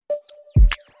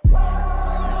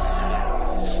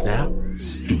Snap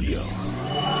Studios.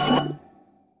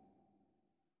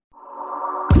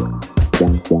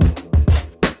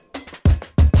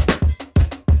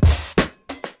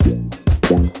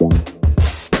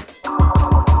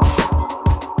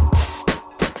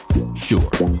 Sure,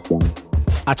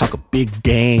 I talk a big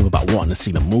game about wanting to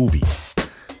see the movie.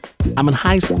 I'm in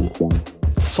high school,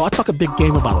 so I talk a big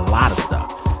game about a lot of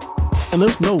stuff. And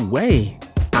there's no way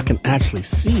I can actually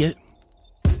see it.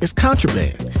 It's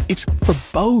contraband. It's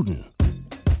verboten,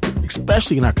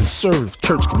 especially in our conservative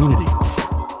church community.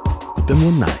 But then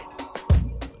one night,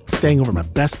 staying over at my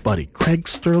best buddy Craig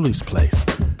Sturley's place,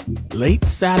 late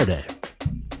Saturday,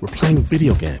 we're playing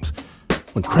video games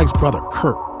when Craig's brother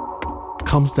Kurt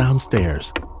comes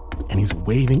downstairs and he's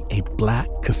waving a black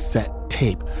cassette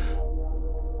tape.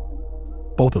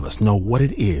 Both of us know what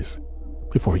it is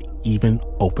before he even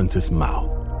opens his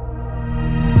mouth.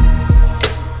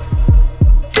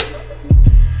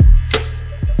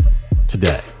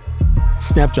 Today,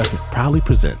 Snap Judgment proudly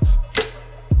presents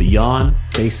Beyond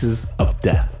Faces of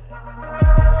Death.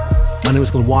 My name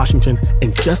is Glenn Washington.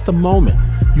 In just a moment,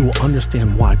 you will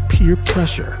understand why peer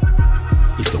pressure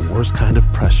is the worst kind of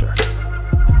pressure.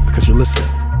 Because you're listening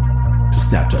to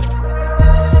Snap Judgment.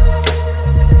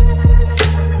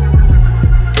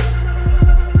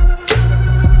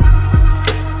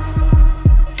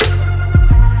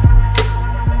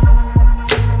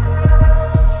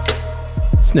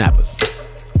 Snappers,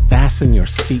 fasten your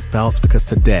seatbelts because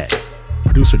today,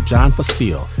 producer John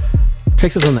Facile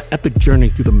takes us on an epic journey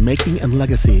through the making and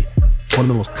legacy of one of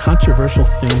the most controversial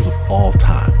films of all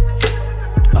time.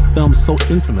 A film so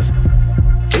infamous,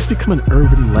 it's become an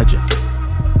urban legend.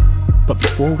 But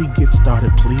before we get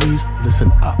started, please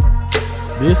listen up.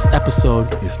 This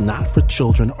episode is not for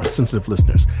children or sensitive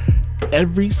listeners.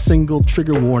 Every single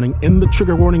trigger warning in the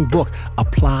trigger warning book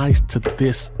applies to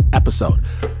this episode.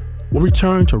 We'll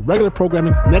return to regular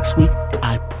programming next week,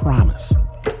 I promise.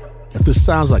 If this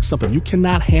sounds like something you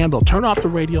cannot handle, turn off the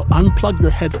radio, unplug your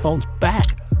headphones, back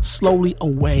slowly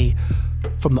away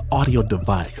from the audio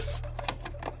device.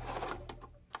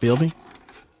 Feel me?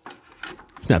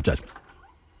 Snap Judgment.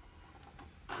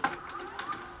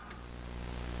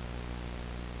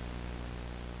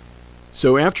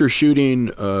 So after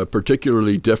shooting a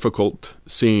particularly difficult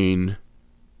scene,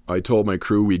 I told my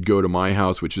crew we'd go to my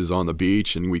house, which is on the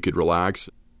beach, and we could relax.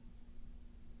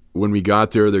 When we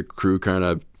got there, the crew kind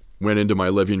of went into my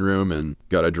living room and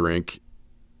got a drink.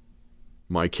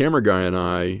 My camera guy and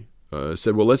I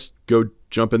said, well, let's go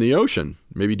jump in the ocean,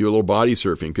 maybe do a little body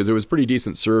surfing, because there was pretty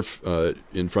decent surf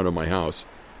in front of my house.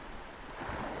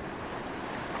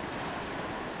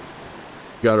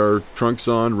 Got our trunks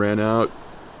on, ran out,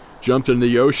 jumped in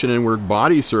the ocean, and we're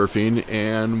body surfing,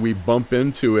 and we bump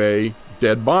into a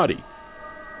dead body.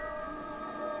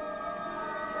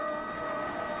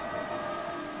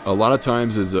 A lot of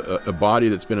times is a body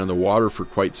that's been in the water for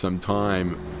quite some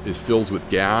time is fills with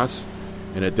gas,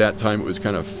 and at that time it was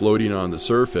kind of floating on the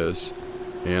surface,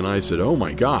 and I said, oh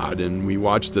my God, and we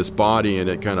watched this body and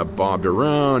it kind of bobbed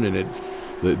around, and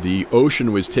the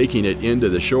ocean was taking it into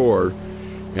the shore.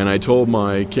 And I told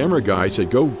my camera guy, I said,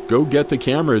 go get the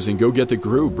cameras and go get the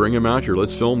crew, bring them out here,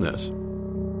 let's film this.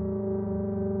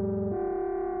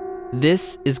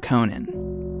 This is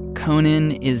Conan.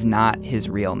 Conan is not his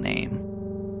real name.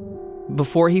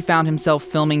 Before he found himself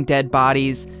filming dead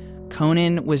bodies,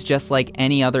 Conan was just like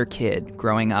any other kid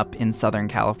growing up in Southern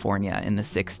California in the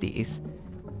 60s.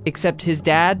 Except his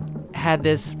dad had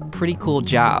this pretty cool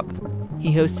job.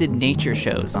 He hosted nature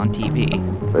shows on TV.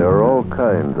 There are all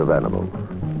kinds of animals,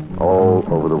 all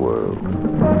over the world.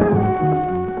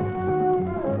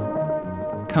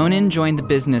 Conan joined the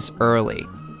business early.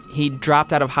 He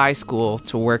dropped out of high school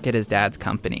to work at his dad's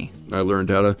company. I learned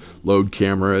how to load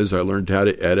cameras. I learned how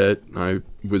to edit. I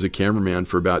was a cameraman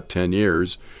for about 10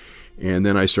 years. And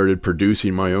then I started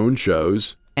producing my own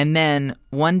shows. And then,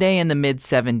 one day in the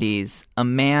mid-'70s, a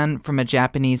man from a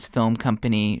Japanese film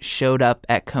company showed up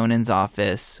at Conan's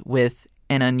office with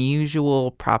an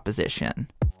unusual proposition.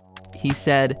 He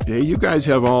said, hey, you guys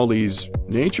have all these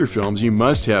nature films. You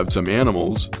must have some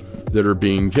animals that are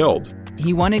being killed.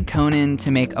 He wanted Conan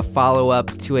to make a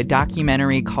follow-up to a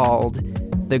documentary called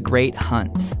The Great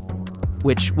Hunt,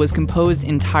 which was composed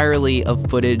entirely of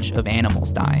footage of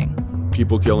animals dying.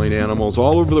 People killing animals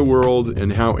all over the world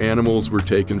and how animals were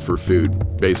taken for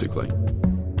food, basically.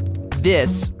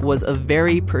 This was a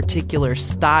very particular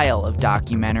style of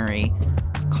documentary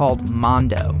called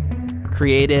Mondo,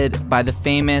 created by the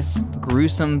famous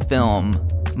gruesome film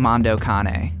Mondo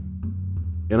Cane.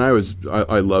 And I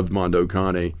loved Mondo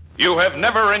Cane. You have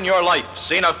never in your life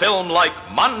seen a film like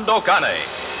Mondo Cane.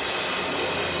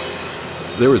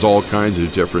 There was all kinds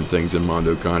of different things in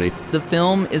Mondo Cane. The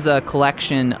film is a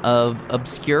collection of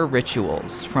obscure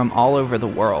rituals from all over the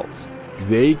world.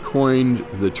 They coined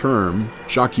the term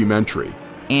shockumentary.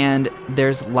 And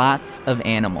there's lots of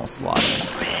animal slaughter.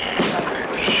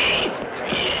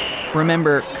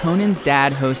 Remember, Conan's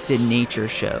dad hosted nature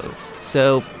shows,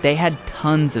 so they had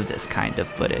tons of this kind of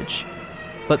footage.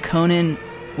 But Conan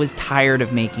was tired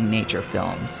of making nature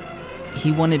films. He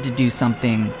wanted to do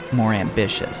something more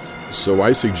ambitious. So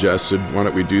I suggested, why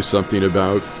don't we do something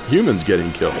about humans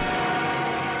getting killed?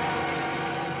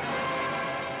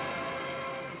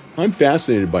 I'm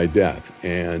fascinated by death,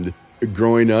 and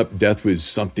growing up, death was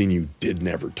something you did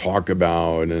never talk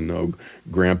about, and oh,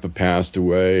 Grandpa passed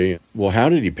away. Well, how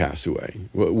did he pass away?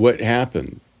 What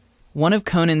happened? One of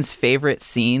Conan's favorite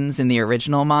scenes in the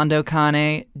original Mondo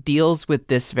Cane deals with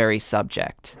this very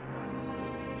subject.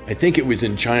 I think it was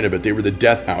in China, but they were the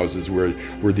death houses where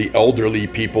the elderly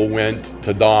people went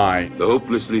to die. The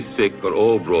hopelessly sick are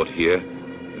all brought here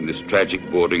in this tragic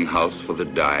boarding house for the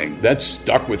dying. That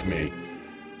stuck with me.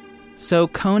 So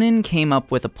Conan came up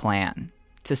with a plan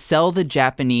to sell the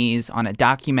Japanese on a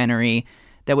documentary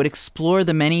that would explore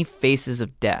the many faces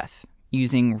of death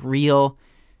using real,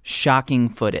 shocking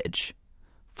footage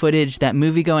that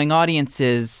movie-going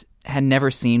audiences had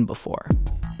never seen before.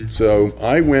 So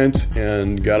I went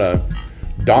and got a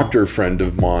doctor friend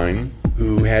of mine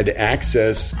who had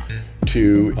access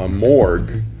to a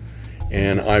morgue,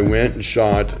 and I went and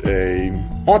shot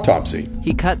an autopsy.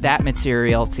 He cut that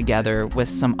material together with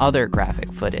some other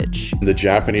graphic footage. The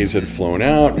Japanese had flown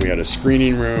out, and we had a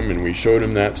screening room, and we showed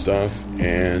them that stuff,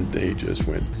 and they just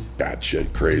went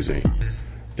batshit crazy.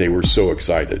 They were so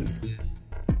excited.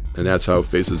 And that's how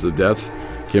Faces of Death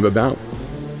came about.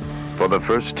 For the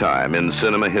first time in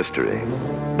cinema history,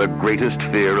 the greatest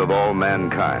fear of all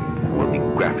mankind will be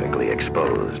graphically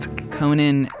exposed.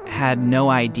 Conan had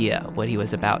no idea what he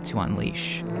was about to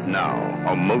unleash. Now,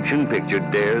 a motion picture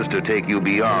dares to take you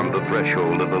beyond the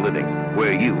threshold of the living,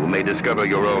 where you may discover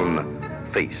your own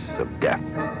face of death.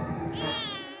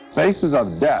 Faces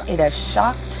of Death. It has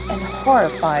shocked and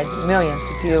horrified millions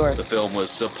of viewers. The film was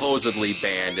supposedly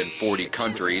banned in 40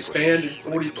 countries. Banned in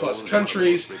 40 plus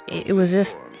countries. It was as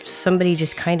if somebody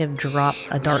just kind of dropped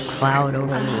a dark cloud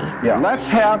over me. Yeah, let's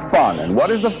have fun. And what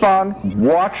is the fun?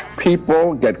 Watch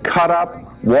people get cut up,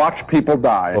 watch people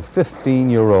die. A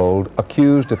 15-year-old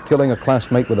accused of killing a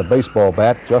classmate with a baseball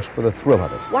bat just for the thrill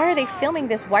of it. Why are they filming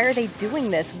this? Why are they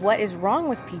doing this? What is wrong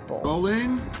with people?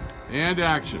 Rolling and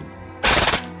action.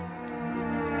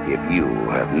 If you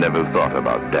have never thought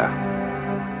about death,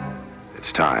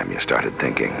 it's time you started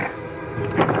thinking.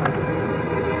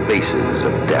 Faces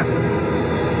of Death.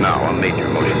 Now a major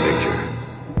motion picture.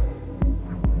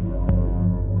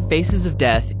 Faces of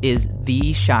Death is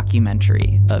the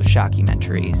shockumentary of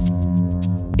shockumentaries.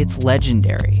 It's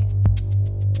legendary.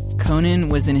 Conan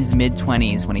was in his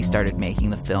mid-20s when he started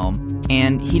making the film,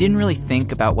 and he didn't really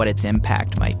think about what its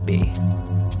impact might be.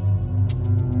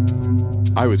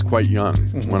 I was quite young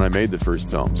when I made the first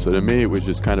film, so to me it was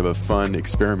just kind of a fun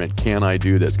experiment. Can I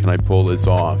do this? Can I pull this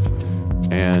off?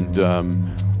 And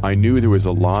I knew there was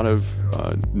a lot of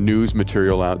news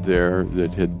material out there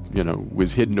that had,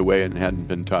 was hidden away and hadn't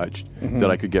been touched that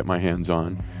I could get my hands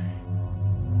on.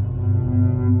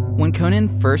 When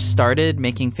Conan first started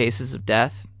making Faces of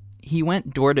Death, he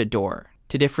went door to door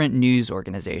to different news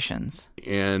organizations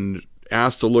and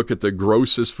asked to look at the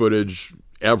grossest footage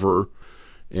ever.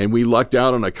 And we lucked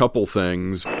out on a couple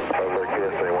things.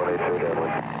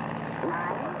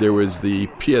 There was the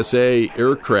PSA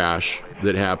air crash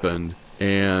that happened,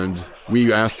 and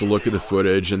we asked to look at the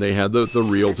footage, and they had the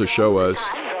reel to show us.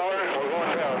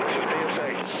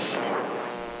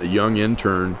 A young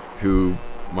intern who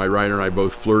my writer and I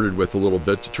both flirted with a little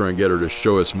bit to try and get her to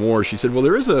show us more. She said, well,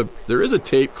 there is a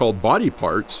tape called Body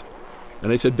Parts.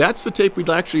 And I said, that's the tape we'd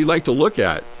actually like to look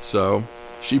at. So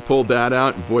she pulled that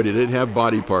out, and boy, did it have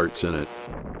body parts in it.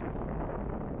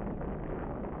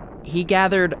 He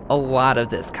gathered a lot of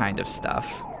this kind of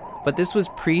stuff, but this was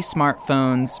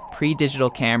pre-smartphones, pre-digital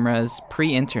cameras,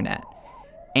 pre-internet,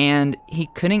 and he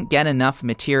couldn't get enough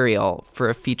material for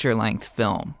a feature-length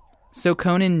film. So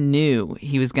Conan knew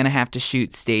he was going to have to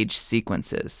shoot stage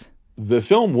sequences. The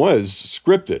film was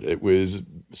scripted. It was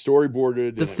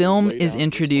storyboarded. The film is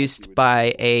introduced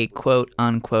by a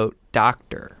quote-unquote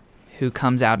doctor who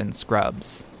comes out in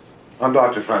scrubs. I'm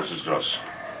Dr. Francis Gross.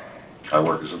 I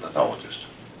work as a pathologist.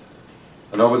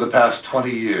 And over the past 20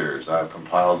 years, I've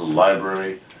compiled a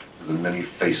library of the many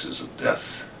faces of death.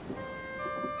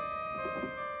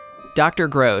 Dr.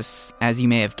 Gross, as you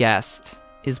may have guessed,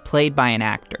 is played by an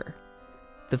actor.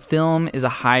 The film is a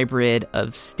hybrid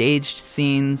of staged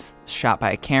scenes shot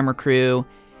by a camera crew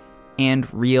and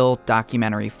real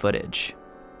documentary footage.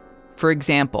 For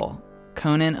example,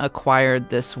 Conan acquired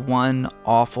this one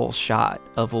awful shot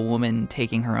of a woman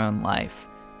taking her own life.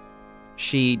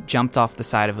 She jumped off the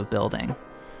side of a building.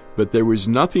 But there was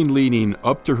nothing leading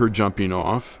up to her jumping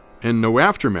off and no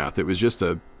aftermath. It was just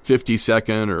a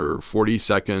 50-second or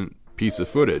 40-second piece of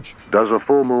footage. Does a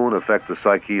full moon affect the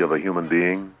psyche of a human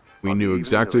being? We knew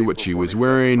exactly what she was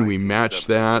wearing. We matched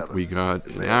that. We got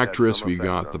an actress. We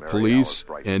got the police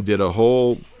and did a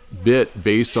whole bit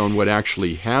based on what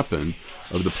actually happened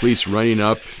of the police running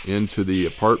up into the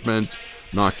apartment,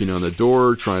 knocking on the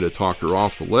door, trying to talk her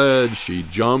off the ledge. She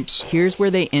jumps. Here's where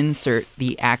they insert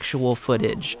the actual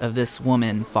footage of this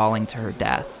woman falling to her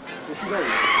death.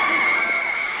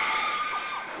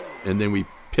 And then we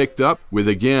picked up with,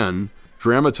 again,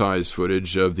 dramatized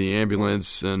footage of the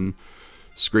ambulance and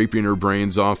scraping her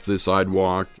brains off the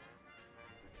sidewalk.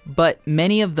 But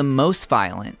many of the most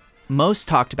violent, most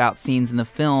talked about scenes in the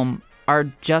film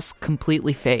are just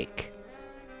completely fake.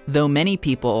 Though many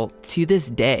people, to this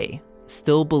day,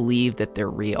 still believe that they're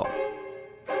real.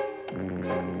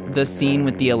 The scene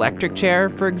with the electric chair,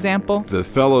 for example. The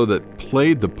fellow that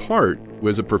played the part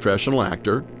was a professional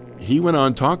actor. He went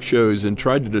on talk shows and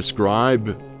tried to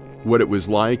describe what it was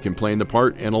like in playing the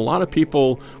part, and a lot of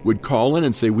people would call in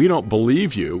and say, "We don't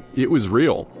believe you. It was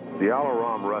real." The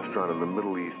Al-Aram restaurant in the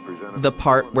Middle East presented the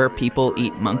part where people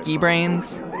eat monkey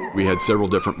brains. We had several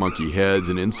different monkey heads,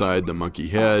 and inside the monkey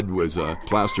head was a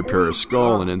plaster Paris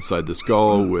skull, and inside the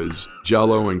skull was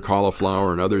jello and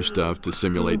cauliflower and other stuff to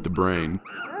simulate the brain.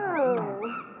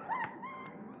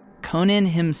 Conan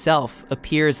himself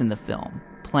appears in the film,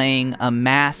 playing a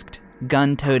masked,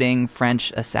 gun-toting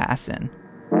French assassin.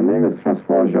 My name is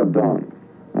Francois Jardin.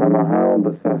 I'm a hired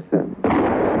assassin.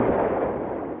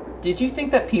 Did you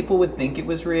think that people would think it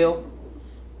was real?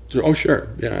 Oh, sure.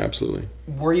 Yeah, absolutely.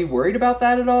 Were you worried about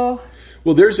that at all?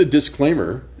 Well, there's a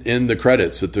disclaimer in the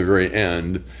credits at the very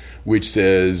end, which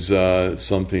says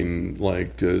something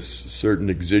like certain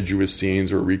exiguous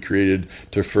scenes were recreated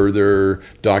to further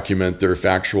document their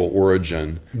factual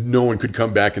origin. No one could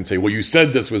come back and say, well, you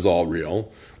said this was all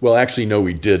real. Well, actually, no,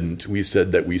 we didn't. We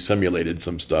said that we simulated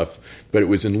some stuff, but it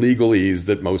was in legalese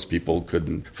that most people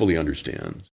couldn't fully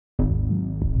understand.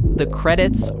 The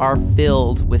credits are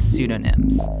filled with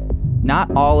pseudonyms.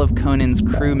 Not all of Conan's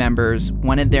crew members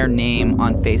wanted their name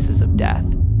on Faces of Death.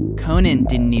 Conan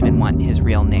didn't even want his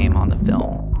real name on the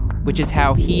film, which is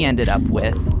how he ended up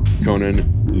with Conan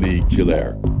le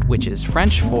Killer, which is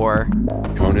French for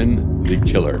Conan the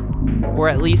Killer. Or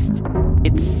at least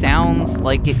it sounds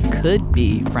like it could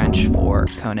be French for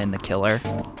Conan the Killer.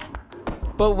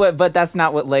 But that's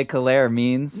not what Le Killer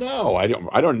means. No, I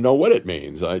don't know what it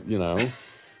means. I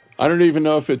don't even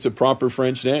know if it's a proper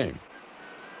French name.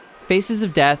 Faces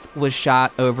of Death was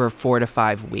shot over 4 to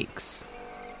 5 weeks.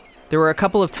 There were a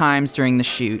couple of times during the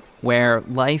shoot where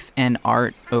life and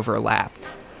art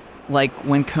overlapped. Like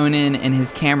when Conan and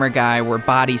his camera guy were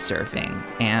body surfing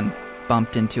and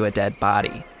bumped into a dead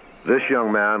body. This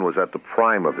young man was at the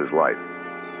prime of his life.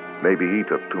 Maybe he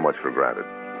took too much for granted.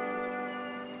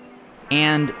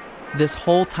 And this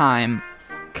whole time,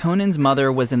 Conan's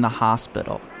mother was in the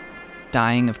hospital,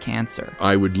 dying of cancer.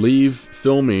 I would leave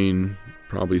filming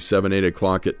probably 7, 8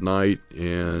 o'clock at night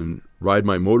and ride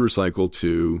my motorcycle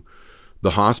to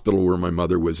the hospital where my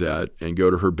mother was at and go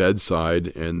to her bedside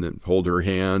and then hold her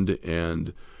hand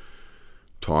and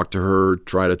try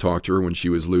to talk to her when she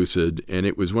was lucid. And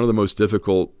it was one of the most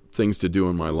difficult things to do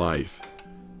in my life.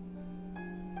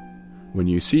 When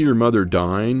you see your mother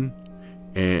dying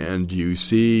and you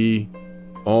see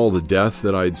all the death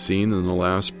that I'd seen in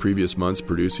the previous months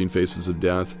producing Faces of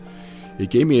Death, it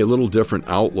gave me a little different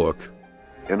outlook.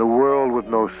 In a world with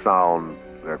no sound,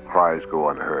 their cries go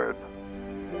unheard.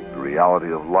 The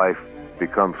reality of life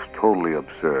becomes totally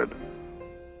absurd.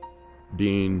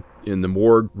 Being in the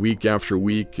morgue week after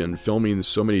week and filming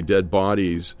so many dead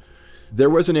bodies, there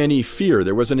wasn't any fear.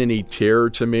 There wasn't any terror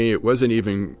to me. It wasn't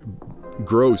even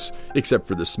gross, except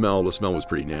for the smell. The smell was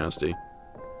pretty nasty.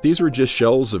 These were just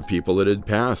shells of people that had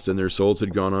passed and their souls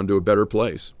had gone on to a better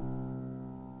place.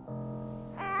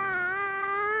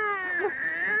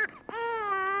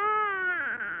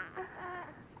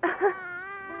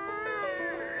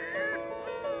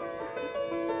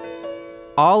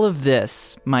 All of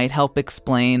this might help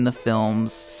explain the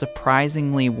film's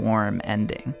surprisingly warm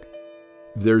ending.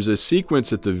 There's a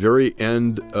sequence at the very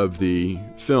end of the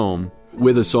film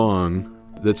with a song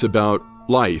that's about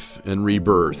life and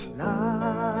rebirth. Life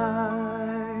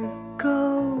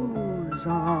goes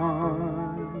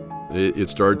on. It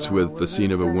starts with the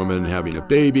scene of a woman having a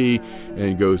baby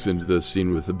and goes into the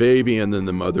scene with the baby and then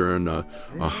the mother in a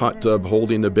hot tub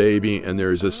holding the baby, and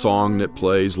there's a song that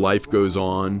plays, Life Goes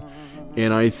On.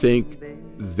 And I think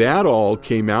that all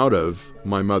came out of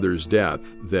my mother's death,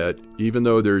 that even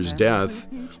though there's death,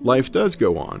 life does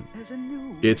go on.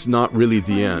 It's not really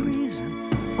the end.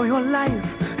 For your life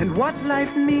and what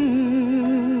life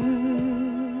means.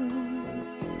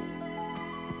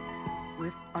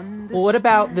 Well, what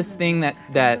about this thing that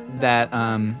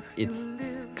it's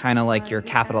kind of like you're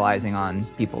capitalizing on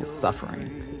people's suffering?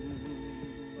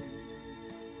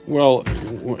 Well,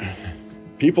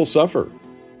 people suffer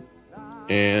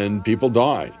and people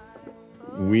die.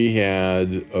 We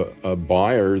had a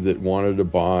buyer that wanted to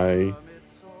buy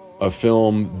a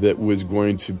film that was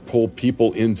going to pull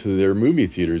people into their movie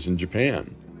theaters in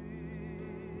Japan.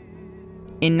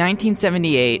 In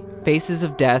 1978, Faces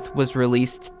of Death was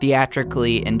released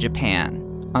theatrically in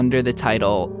Japan under the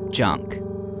title Junk.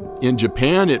 In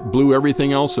Japan, it blew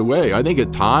everything else away. I think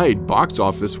it tied box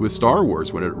office with Star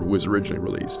Wars when it was originally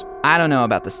released. I don't know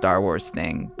about the Star Wars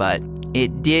thing, but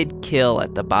it did kill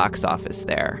at the box office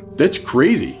there. That's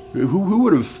crazy. Who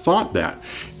would have thought that?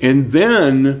 And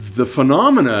then the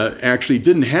phenomena actually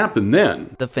didn't happen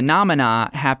then. The phenomena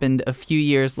happened a few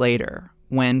years later,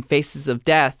 when Faces of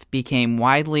Death became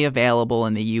widely available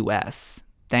in the U.S.,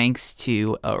 thanks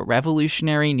to a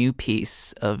revolutionary new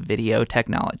piece of video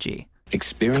technology.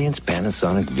 Experience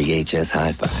Panasonic VHS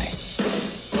Hi-Fi.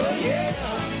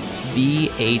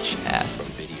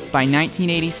 VHS. By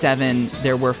 1987,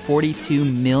 there were 42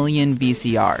 million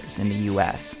VCRs in the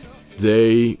U.S.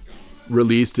 They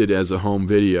released it as a home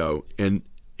video, and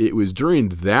it was during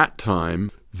that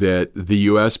time that the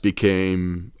U.S.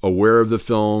 became aware of the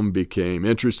film, became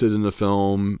interested in the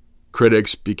film,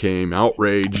 critics became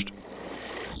outraged.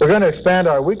 We're going to expand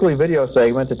our weekly video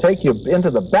segment to take you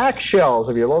into the back shelves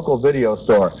of your local video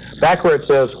store, back where it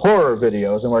says horror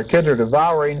videos and where kids are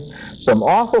devouring some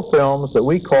awful films that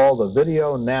we call the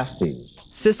video nasties.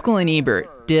 Siskel and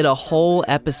Ebert did a whole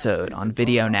episode on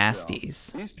video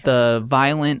nasties, the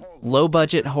violent,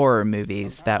 low-budget horror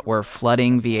movies that were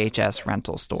flooding VHS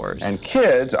rental stores. And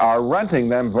kids are renting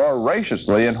them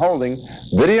voraciously and holding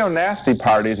video nasty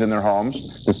parties in their homes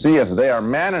to see if they are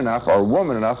man enough or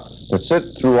woman enough to sit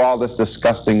through all this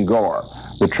disgusting gore.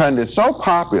 The trend is so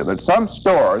popular that some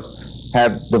stores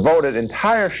have devoted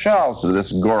entire shelves to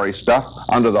this gory stuff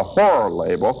under the horror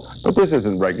label, but this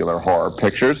isn't regular horror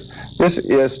pictures. This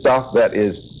is stuff that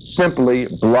is simply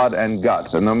blood and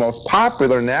guts. And the most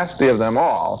popular nasty of them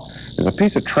all is a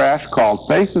piece of trash called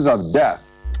Faces of Death.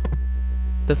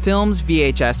 The film's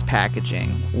VHS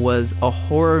packaging was a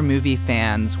horror movie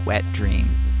fan's wet dream.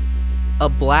 A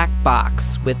black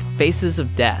box with Faces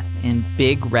of Death in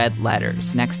big red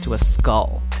letters next to a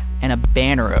skull and a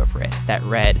banner over it that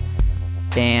read,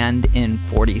 "Banned in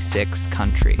 46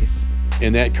 countries."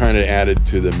 And that kind of added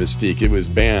to the mystique. It was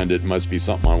banned. It must be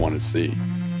something I want to see.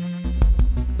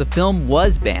 The film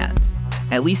was banned,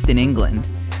 at least in England,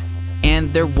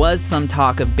 and there was some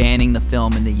talk of banning the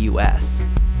film in the U.S.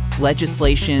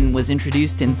 Legislation was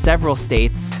introduced in several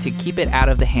states to keep it out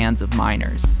of the hands of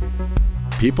minors.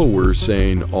 People were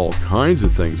saying all kinds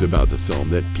of things about the film,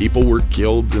 that people were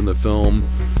killed in the film,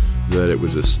 that it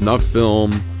was a snuff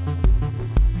film.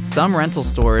 Some rental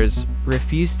stores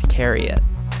refused to carry it.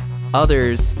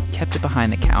 Others kept it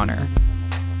behind the counter.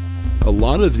 A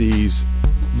lot of these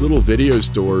little video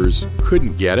stores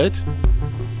couldn't get it,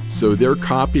 so their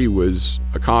copy was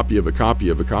a copy of a copy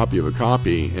of a copy of a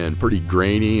copy, and pretty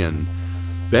grainy, and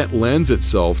that lends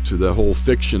itself to the whole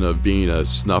fiction of being a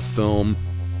snuff film.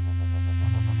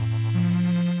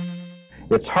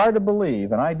 It's hard to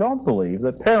believe, and I don't believe,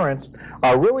 that parents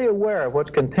are really aware of what's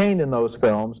contained in those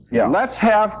films. Yeah, let's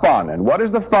have fun. And what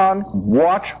is the fun?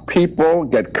 Watch people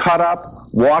get cut up,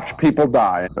 watch people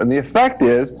die. And the effect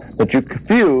is that you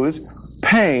confuse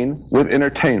pain with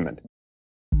entertainment.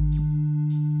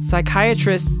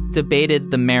 Psychiatrists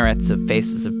debated the merits of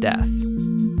Faces of Death.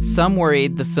 Some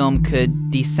worried the film could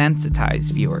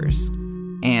desensitize viewers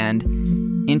and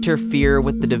interfere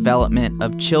with the development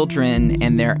of children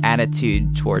and their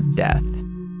attitude toward death.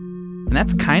 And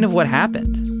that's kind of what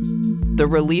happened. The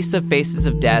release of Faces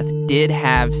of Death did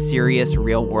have serious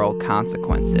real-world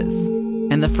consequences.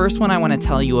 And the first one I want to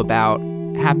tell you about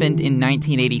happened in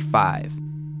 1985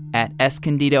 at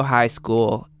Escondido High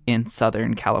School in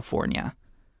Southern California.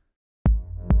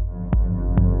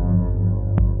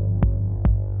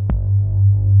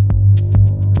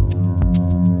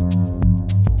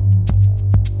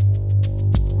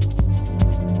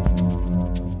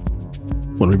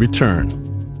 When we return,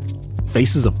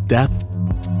 Faces of Death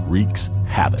wreaks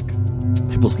havoc.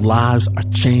 people's lives are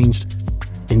changed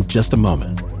in just a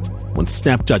moment when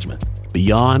Snap Judgment,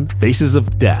 Beyond Faces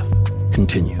of Death,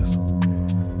 continues.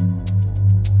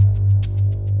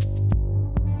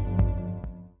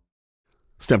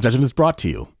 Snap Judgment is brought to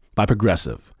you by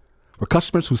Progressive, where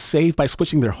customers who save by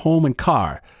switching their home and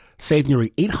car save nearly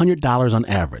 $800 on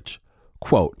average.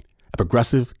 Quote at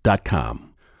Progressive.com.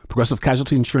 Progressive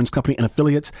Casualty Insurance Company and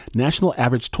affiliates, national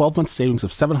average 12-month savings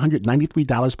of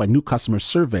 $793 by new customers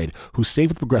surveyed who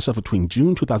saved with Progressive between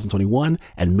June 2021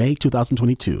 and May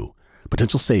 2022.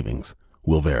 Potential savings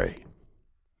will vary.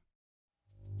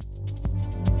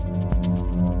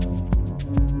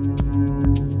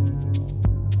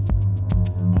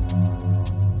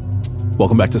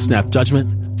 Welcome back to Snap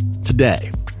Judgment.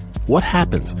 Today, what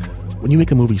happens when you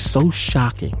make a movie so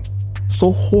shocking,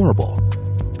 so horrible,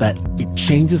 that it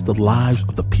changes the lives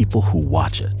of the people who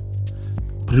watch it?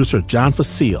 Producer John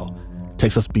Facile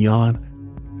takes us beyond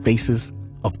Faces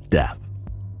of Death.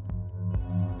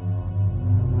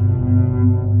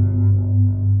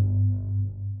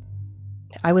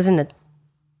 I was in the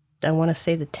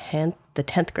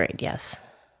 10th grade, yes.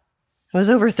 It was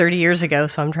over 30 years ago,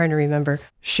 so I'm trying to remember.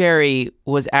 Sherry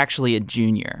was actually a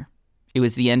junior. It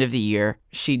was the end of the year.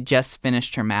 She'd just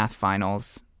finished her math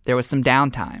finals. There was some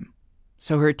downtime.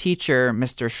 So her teacher,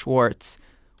 Mr. Schwartz,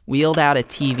 wheeled out a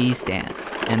TV stand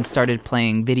and started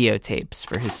playing videotapes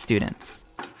for his students.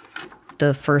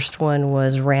 The first one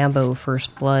was Rambo: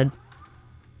 First Blood,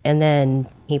 and then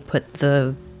he put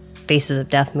the Faces of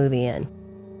Death movie in.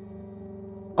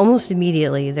 Almost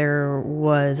immediately, there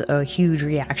was a huge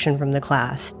reaction from the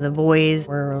class. The boys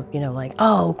were, like,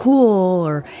 oh, cool,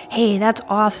 or hey, that's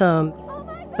awesome.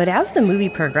 But as the movie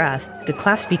progressed, the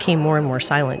class became more and more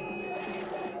silent.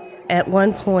 At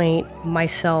one point,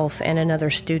 myself and another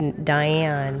student,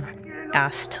 Diane,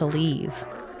 asked to leave.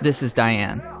 This is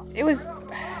Diane. It was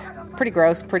pretty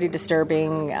gross, pretty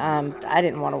disturbing. I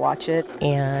didn't want to watch it.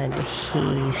 And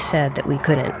he said that we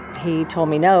couldn't. He told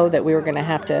me no, that we were going to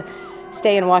have to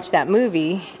stay and watch that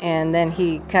movie. And then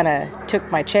he kind of took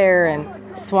my chair and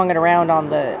swung it around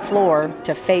on the floor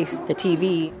to face the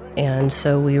TV. And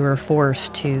so we were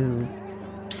forced to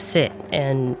sit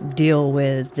and deal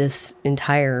with this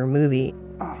entire movie.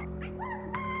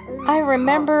 I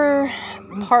remember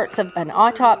parts of an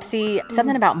autopsy,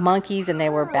 something about monkeys, and they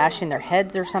were bashing their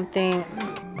heads or something.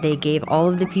 They gave all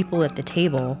of the people at the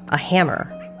table a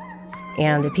hammer,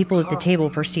 and the people at the table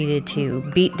proceeded to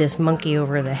beat this monkey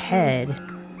over the head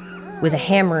with a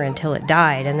hammer until it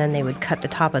died, and then they would cut the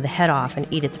top of the head off and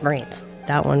eat its brains.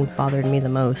 That one bothered me the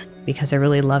most because I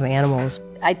really love animals.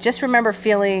 I just remember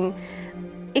feeling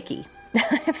icky.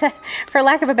 For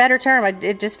lack of a better term,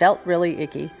 it just felt really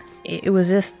icky. It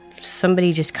was as if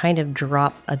somebody just kind of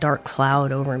dropped a dark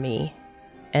cloud over me.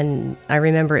 And I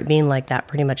remember it being like that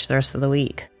pretty much the rest of the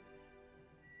week.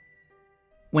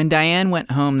 When Diane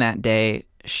went home that day,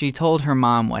 she told her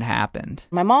mom what happened.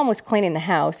 My mom was cleaning the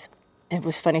house. It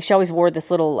was funny. She always wore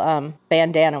this little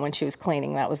bandana when she was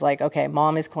cleaning. That was like, okay,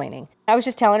 mom is cleaning. I was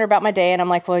just telling her about my day, and I'm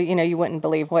like, well, you wouldn't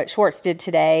believe what Schwartz did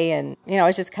today. And, I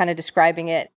was just kind of describing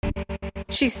it.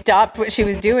 She stopped what she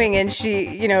was doing, and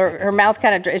she, her mouth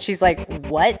kind of, she's like,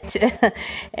 what?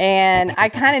 And I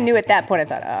kind of knew at that point, I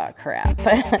thought, oh, crap.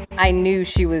 I knew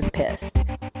she was pissed.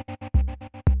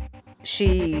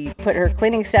 She put her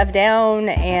cleaning stuff down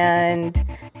and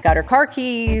got her car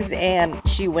keys, and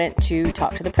she went to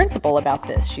talk to the principal about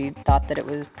this. She thought that it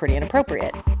was pretty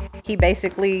inappropriate. He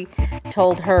basically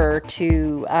told her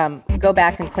to go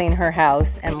back and clean her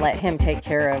house and let him take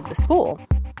care of the school.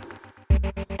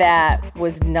 That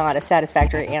was not a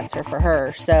satisfactory answer for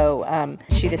her, so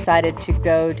she decided to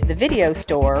go to the video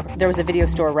store. There was a video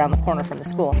store around the corner from the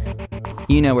school.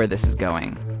 You know where this is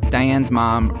going. Diane's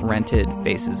mom rented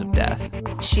Faces of Death.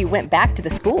 She went back to the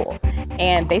school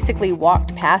and basically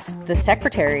walked past the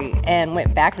secretary and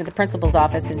went back to the principal's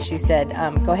office, and she said,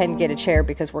 go ahead and get a chair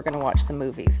because we're going to watch some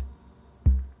movies.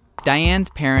 Diane's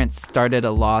parents started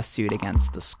a lawsuit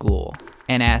against the school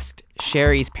and asked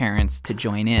Sherry's parents to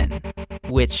join in,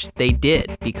 which they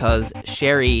did because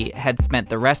Sherry had spent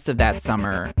the rest of that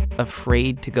summer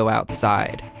afraid to go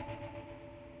outside.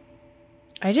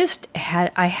 I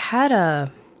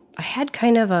had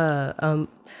kind of a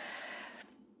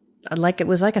it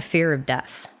was like a fear of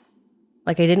death.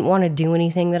 Like I didn't want to do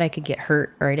anything that I could get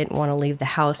hurt, or I didn't want to leave the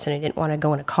house, and I didn't want to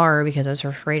go in a car because I was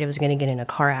afraid I was going to get in a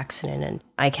car accident, and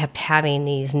I kept having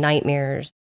these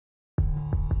nightmares.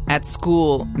 At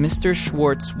school, Mr.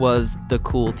 Schwartz was the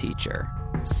cool teacher,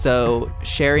 so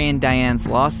Sherry and Diane's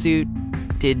lawsuit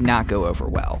did not go over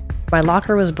well. My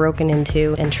locker was broken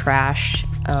into and trashed.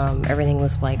 Everything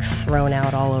was like thrown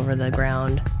out all over the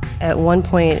ground. At one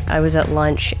point, I was at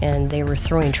lunch and they were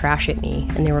throwing trash at me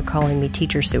and they were calling me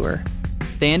teacher sewer.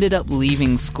 They ended up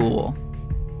leaving school.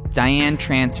 Diane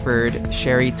transferred,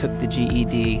 Sherry took the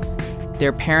GED.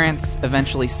 Their parents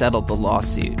eventually settled the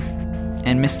lawsuit,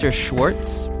 and Mr.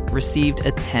 Schwartz received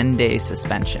a 10-day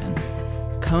suspension.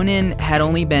 Conan had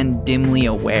only been dimly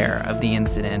aware of the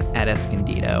incident at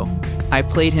Escondido. I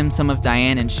played him some of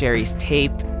Diane and Sherry's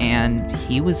tape, and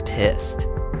he was pissed.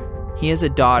 He has a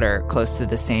daughter close to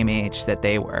the same age that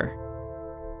they were.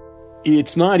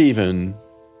 It's not even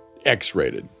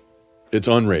X-rated. It's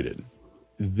unrated.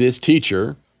 This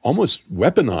teacher almost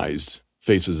weaponized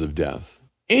Faces of Death.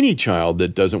 Any child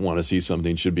that doesn't want to see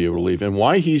something should be able to leave. And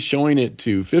why he's showing it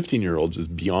to 15-year-olds is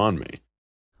beyond me.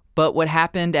 But what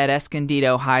happened at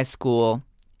Escondido High School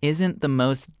isn't the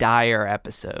most dire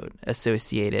episode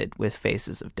associated with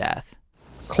Faces of Death.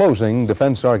 Closing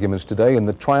defense arguments today in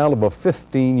the trial of a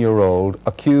 15-year-old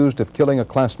accused of killing a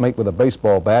classmate with a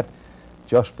baseball bat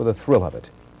just for the thrill of it.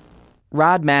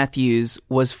 Rod Matthews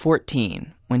was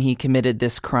 14 when he committed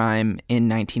this crime in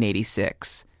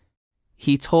 1986.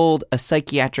 He told a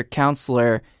psychiatric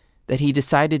counselor that he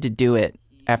decided to do it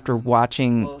after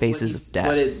watching Faces of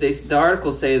Death. The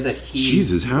articles say is that he...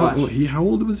 Jesus, how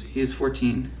old was he? He was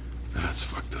 14. That's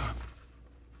fucked up.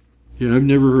 Yeah, I've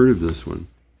never heard of this one.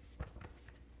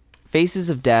 Faces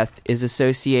of Death is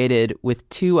associated with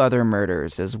 2 other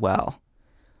murders as well.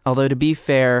 Although, to be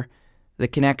fair, the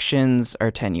connections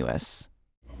are tenuous.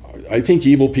 I think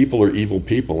evil people are evil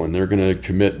people, and they're going to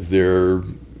commit their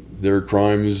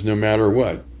crimes no matter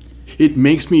what. It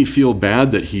makes me feel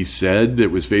bad that he said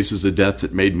it was Faces of Death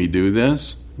that made me do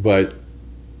this, but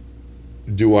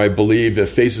do I believe if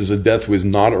Faces of Death was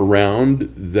not around,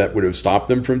 that would have stopped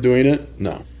them from doing it?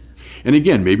 No. And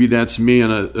again, maybe that's me in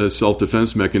a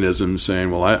self-defense mechanism saying,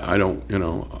 well, I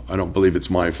don't believe it's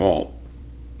my fault.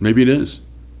 Maybe it is.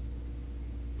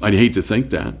 I'd hate to think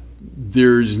that.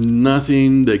 There's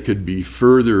nothing that could be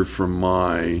further from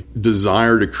my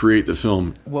desire to create the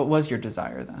film. What was your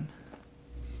desire then?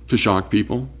 To shock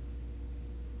people.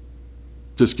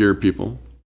 To scare people.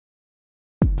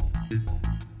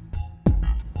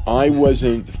 I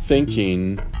wasn't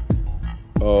thinking,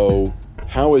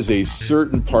 how is a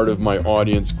certain part of my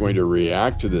audience going to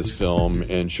react to this film,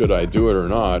 and should I do it or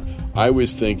not? I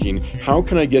was thinking, how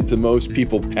can I get the most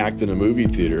people packed in a movie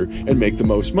theater and make the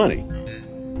most money?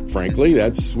 Frankly,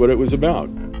 that's what it was about.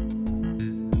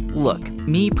 Look,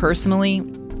 me personally,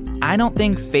 I don't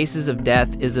think Faces of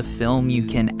Death is a film you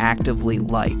can actively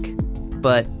like.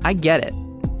 But I get it.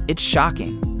 It's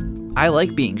shocking. I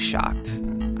like being shocked.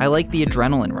 I like the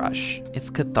adrenaline rush. It's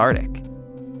cathartic.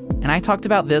 And I talked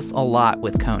about this a lot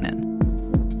with Conan.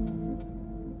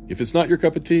 If it's not your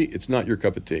cup of tea, it's not your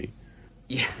cup of tea.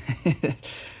 Yeah.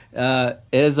 It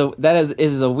is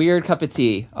a weird cup of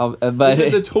tea. But it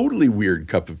is a totally weird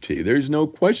cup of tea. There's no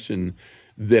question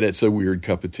that it's a weird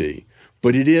cup of tea.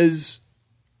 But it is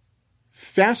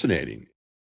fascinating.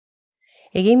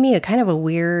 It gave me a kind of a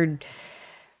weird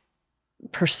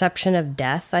perception of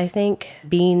death, I think.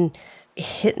 Being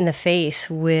hit in the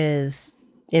face with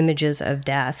images of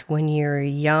death when you're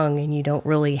young and you don't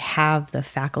really have the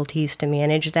faculties to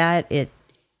manage that,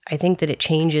 I think that it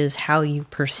changes how you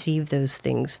perceive those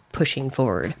things pushing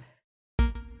forward.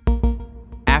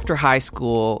 After high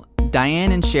school,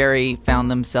 Diane and Sherry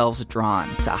found themselves drawn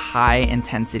to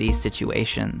high-intensity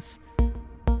situations.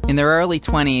 In their early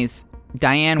 20s,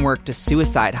 Diane worked a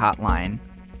suicide hotline.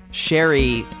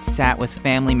 Sherry sat with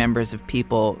family members of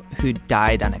people who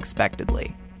died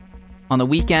unexpectedly. On the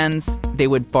weekends, they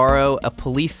would borrow a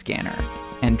police scanner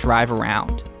and drive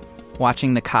around,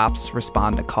 watching the cops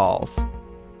respond to calls.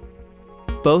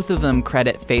 Both of them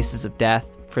credit Faces of Death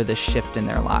for this shift in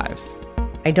their lives.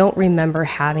 I don't remember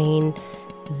having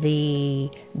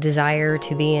the desire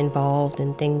to be involved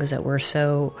in things that were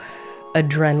so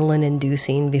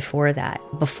adrenaline-inducing before that.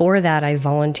 Before that, I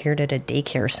volunteered at a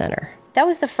daycare center. That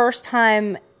was the first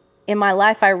time in my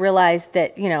life I realized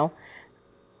that,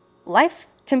 life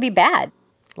can be bad.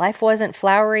 Life wasn't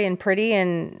flowery and pretty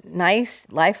and nice.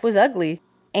 Life was ugly.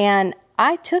 And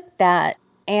I took that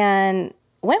and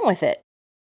went with it.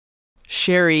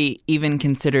 Sherry even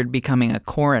considered becoming a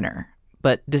coroner,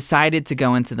 but decided to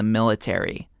go into the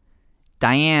military.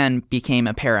 Diane became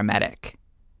a paramedic.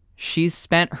 She's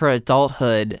spent her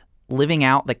adulthood living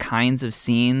out the kinds of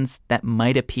scenes that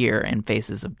might appear in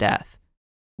Faces of Death.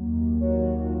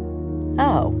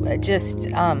 Just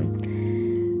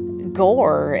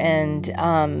gore and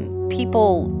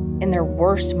people in their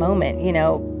worst moment.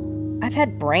 I've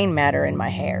had brain matter in my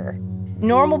hair.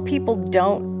 Normal people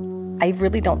I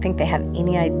really don't think they have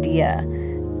any idea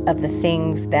of the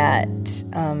things that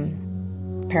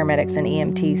paramedics and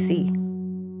EMTs see.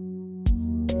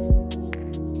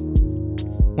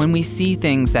 When we see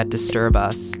things that disturb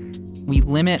us, we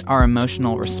limit our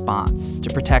emotional response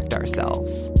to protect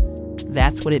ourselves.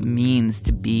 That's what it means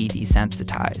to be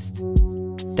desensitized.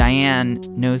 Diane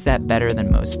knows that better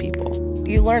than most people.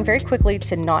 You learn very quickly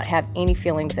to not have any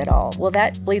feelings at all. Well,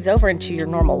 that bleeds over into your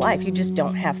normal life. You just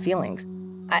don't have feelings.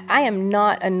 I am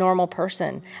not a normal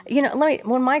person. You know,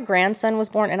 when my grandson was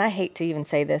born, and I hate to even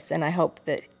say this, and I hope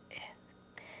that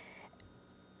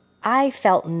I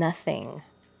felt nothing.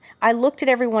 I looked at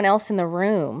everyone else in the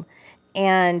room,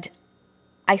 and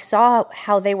I saw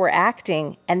how they were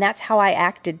acting, and that's how I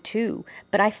acted too.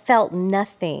 But I felt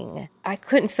nothing. I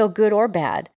couldn't feel good or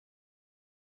bad.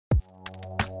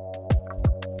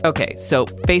 Okay, so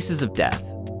Faces of Death,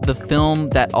 the film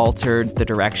that altered the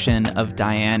direction of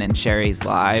Diane and Sherry's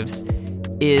lives,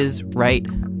 is, right,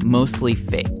 mostly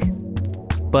fake.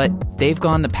 But they've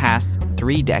gone the past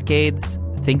 3 decades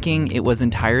thinking it was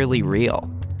entirely real.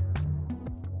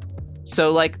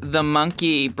 So, like, the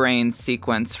monkey brain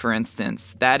sequence, for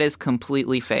instance, that is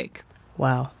completely fake.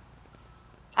 Wow.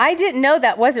 I didn't know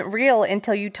that wasn't real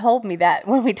until you told me that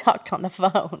when we talked on the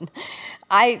phone.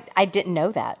 I didn't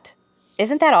know that.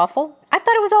 Isn't that awful? I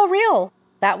thought it was all real.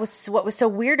 That was what was so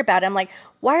weird about it. I'm like,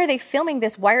 why are they filming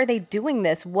this? Why are they doing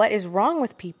this? What is wrong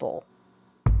with people?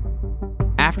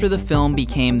 After the film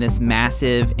became this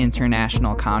massive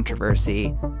international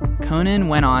controversy, Conan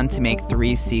went on to make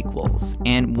 3 sequels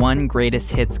and 1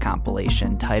 greatest hits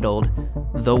compilation titled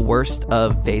The Worst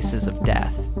of Faces of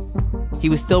Death. He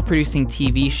was still producing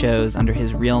TV shows under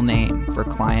his real name for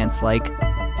clients like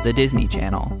the Disney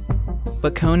Channel.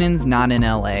 But Conan's not in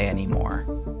LA anymore.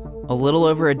 A little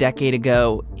over a decade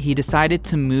ago, he decided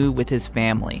to move with his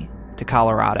family to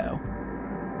Colorado.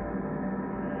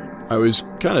 I was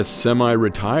kind of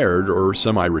semi-retired, or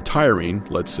semi-retiring,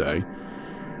 let's say,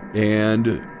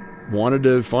 and wanted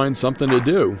to find something to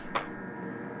do.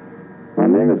 My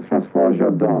name is Francois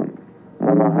Jardin.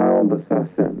 I'm a Harold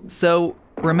assassin. So,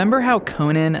 remember how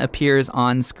Conan appears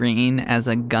on screen as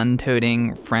a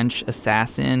gun-toting French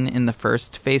assassin in the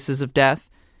first Faces of Death?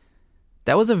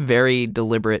 That was a very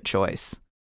deliberate choice.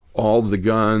 All the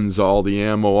guns, all the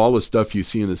ammo, all the stuff you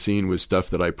see in the scene was stuff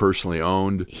that I personally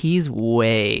owned. He's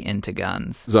way into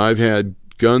guns. I've had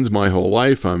guns my whole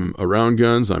life. I'm around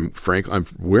guns. I'm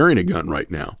wearing a gun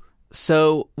right now.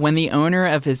 So when the owner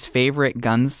of his favorite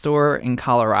gun store in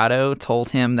Colorado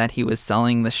told him that he was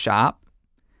selling the shop,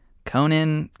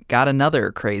 Conan got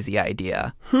another crazy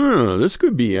idea. This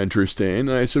could be interesting.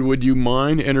 And I said, would you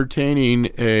mind entertaining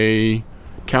a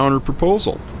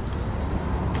counter-proposal?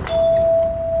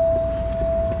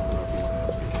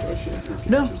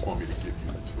 No. Just want me to give you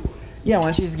the tour. Yeah, why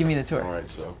don't you just give me the tour? All right,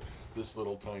 so this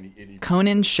little tiny itty...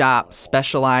 Conan's shop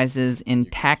specializes in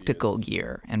tactical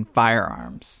gear and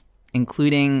firearms,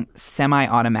 including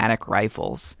semi-automatic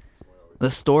rifles. The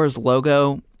store's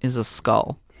logo is a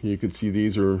skull. You can see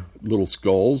these are little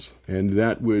skulls, and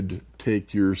that would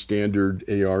take your standard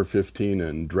AR-15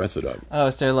 and dress it up. Oh,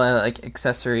 so like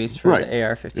accessories for the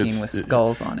AR-15 with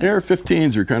skulls on it.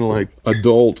 AR-15s are kind of like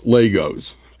adult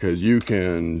Legos, because you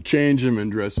can change them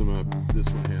and dress them up.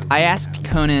 This one has... I asked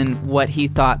Conan what he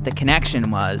thought the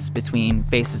connection was between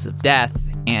Faces of Death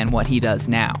and what he does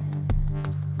now,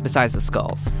 besides the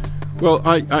skulls. Well,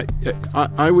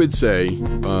 I would say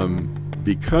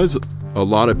because a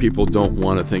lot of people don't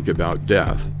want to think about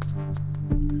death,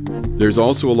 there's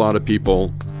also a lot of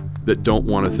people that don't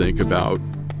want to think about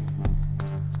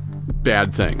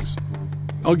bad things.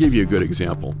 I'll give you a good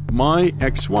example. My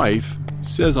ex-wife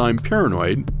says I'm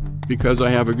paranoid because I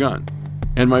have a gun.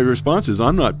 And my response is,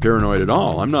 I'm not paranoid at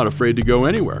all. I'm not afraid to go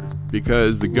anywhere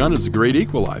because the gun is a great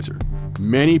equalizer.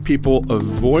 Many people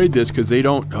avoid this because they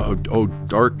don't,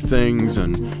 dark things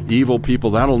and evil people,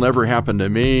 that'll never happen to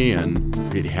me. And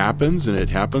it happens, and it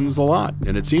happens a lot.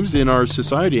 And it seems in our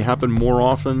society happen more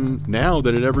often now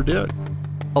than it ever did.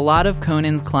 A lot of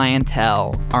Conan's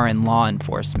clientele are in law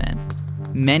enforcement.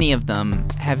 Many of them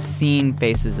have seen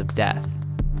Faces of Death.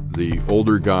 The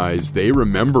older guys, they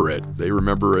remember it. They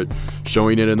remember it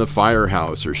showing it in the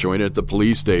firehouse or showing it at the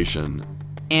police station.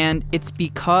 And it's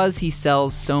because he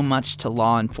sells so much to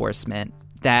law enforcement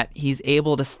that he's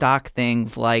able to stock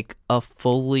things like a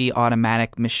fully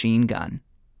automatic machine gun.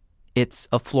 It's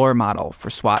a floor model for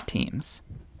SWAT teams.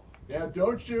 Yeah,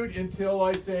 don't shoot until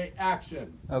I say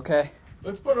action. Okay.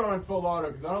 Let's put it on full auto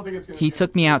because I don't think it's going to... He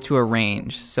took me out to a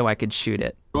range so I could shoot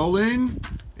it. Rolling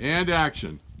and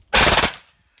action.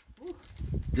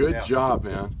 Good job,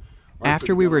 man.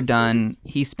 After we were done,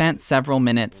 he spent several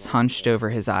minutes hunched over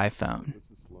his iPhone,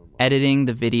 editing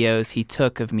the videos he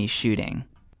took of me shooting.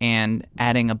 and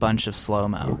adding a bunch of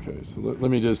slow-mo. Okay, so let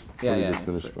me just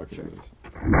finish fucking this.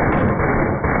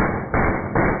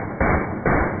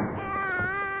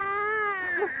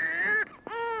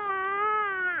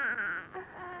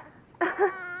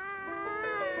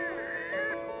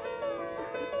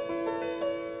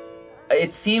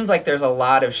 It seems like there's a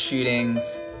lot of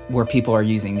shootings where people are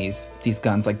using these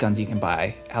guns, like guns you can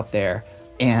buy out there.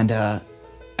 And, I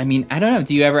mean, I don't know.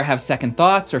 Do you ever have second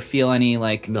thoughts or feel any,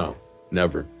 like... No,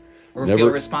 never. Or feel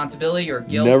responsibility or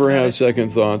guilt? Never have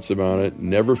second thoughts about it.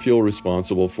 Never feel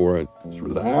responsible for it. Just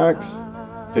relax.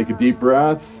 Take a deep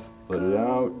breath. Let it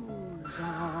out.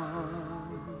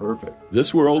 Perfect.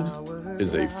 This world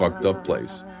is a fucked up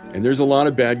place. And there's a lot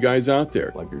of bad guys out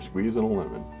there. Like you're squeezing a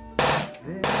lemon.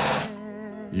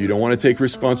 You don't want to take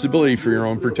responsibility for your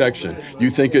own protection. You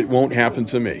think it won't happen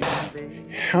to me.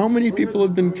 How many people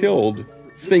have been killed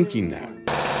thinking that?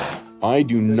 I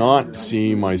do not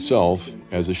see myself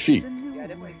as a sheep.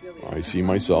 I see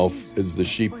myself as the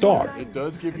sheepdog. It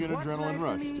does give you an adrenaline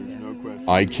rush, there's no question.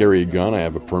 I carry a gun, I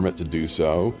have a permit to do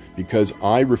so, because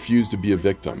I refuse to be a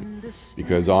victim.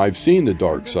 Because I've seen the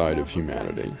dark side of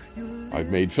humanity. I've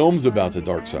made films about the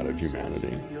dark side of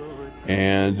humanity.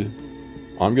 And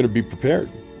I'm going to be prepared.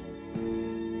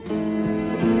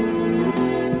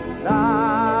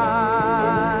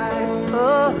 Life's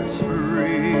a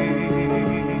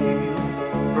stream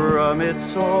from its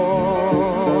source.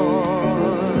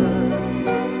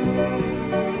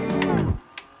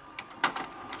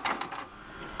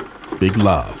 Big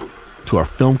love to our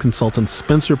film consultants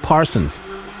Spencer Parsons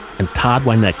and Todd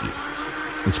Wynecki.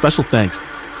 And special thanks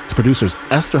to producers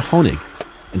Esther Honig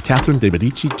and Catherine De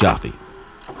Medici Jaffe.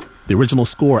 The original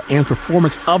score and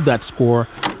performance of that score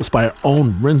was by our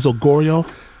own Renzo Gorio.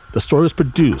 The story was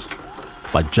produced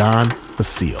by John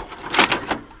Vasile.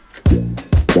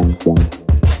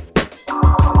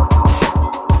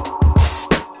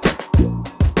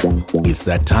 It's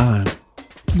that time.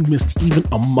 If you missed even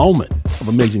a moment of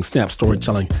amazing Snap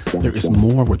storytelling, there is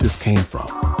more where this came from.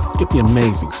 Get the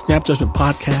amazing Snap Judgment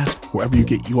podcast wherever you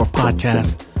get your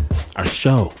podcast. Our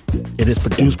show, it is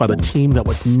produced by the team that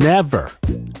would never,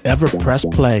 ever press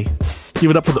play. Give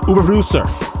it up for the Uber producer,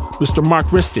 Mr. Mark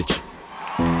Ristich.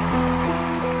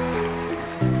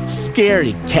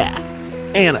 Scary Cat,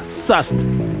 Anna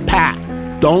Sussman, Pat,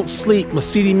 Don't Sleep,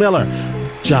 Mercedes Miller,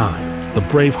 John, the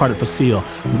brave-hearted Facile,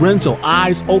 Renzo,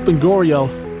 Eyes Open Gorio,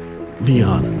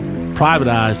 Leon, Private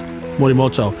Eyes,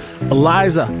 Morimoto,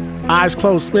 Eliza, Eyes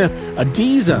Closed Smith,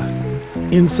 Adiza,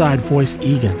 Inside Voice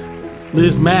Egan,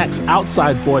 Liz Max,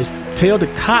 Outside Voice, Tail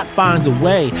Ducot Finds a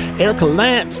Way, Erica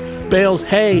Lance, Bales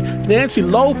Hay, Nancy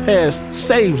Lopez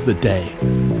saves the day,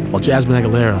 while Jasmine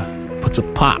Aguilera puts a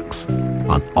pox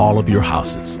on all of your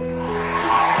houses.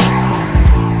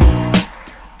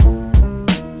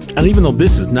 And even though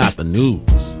this is not the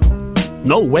news,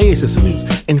 no way is this the news.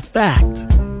 In fact,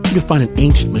 you can find an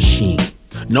ancient machine,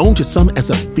 known to some as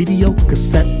a video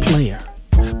cassette player.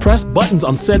 Press buttons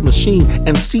on said machine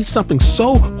and see something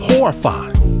so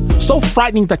horrifying, so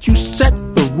frightening that you set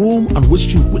the room on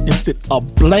which you witnessed it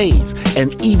ablaze.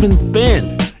 And even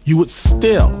then, you would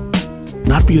still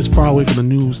not be as far away from the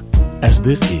news as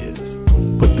this is.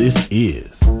 But this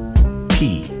is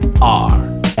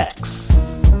PR.